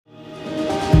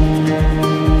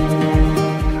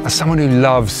As someone who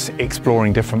loves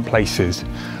exploring different places,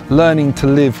 learning to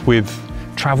live with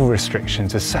travel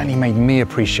restrictions has certainly made me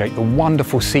appreciate the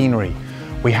wonderful scenery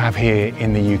we have here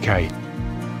in the UK.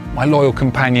 My loyal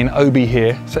companion Obi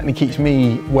here certainly keeps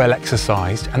me well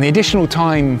exercised, and the additional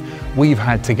time we've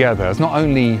had together has not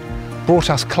only brought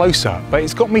us closer, but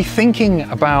it's got me thinking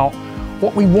about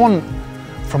what we want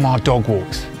from our dog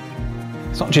walks.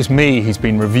 It's not just me who's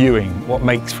been reviewing what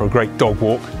makes for a great dog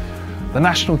walk. The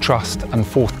National Trust and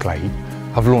Forthglade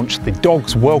have launched the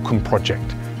Dogs Welcome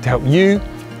Project to help you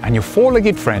and your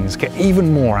four-legged friends get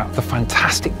even more out of the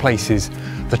fantastic places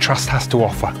the Trust has to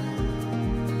offer.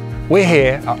 We're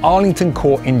here at Arlington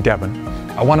Court in Devon,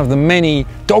 at one of the many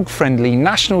dog-friendly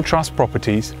National Trust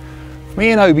properties, for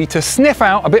me and Obi to sniff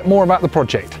out a bit more about the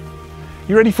project.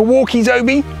 You ready for walkies,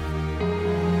 Obi?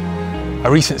 A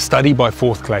recent study by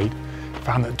Forthglade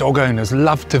found that dog owners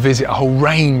love to visit a whole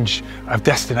range of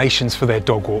destinations for their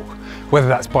dog walk, whether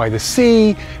that's by the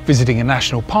sea, visiting a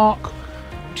national park,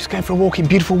 or just going for a walk in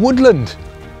beautiful woodland.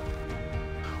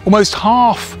 Almost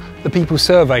half the people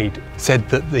surveyed said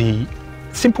that the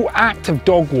simple act of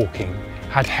dog walking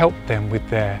had helped them with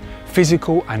their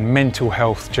physical and mental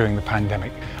health during the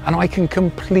pandemic, and I can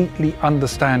completely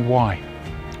understand why.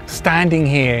 Standing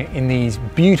here in these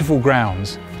beautiful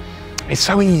grounds, it's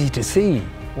so easy to see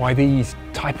why these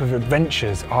type of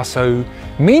adventures are so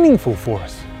meaningful for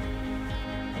us.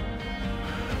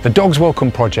 The Dogs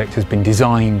Welcome Project has been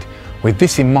designed with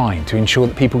this in mind, to ensure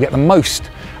that people get the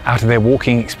most out of their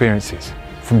walking experiences.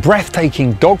 From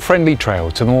breathtaking dog-friendly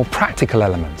trails to the more practical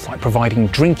elements like providing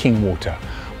drinking water,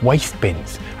 waste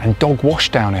bins and dog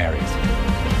washdown areas.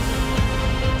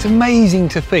 It's amazing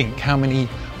to think how many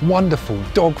wonderful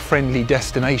dog-friendly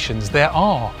destinations there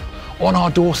are on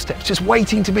our doorsteps, just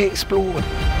waiting to be explored.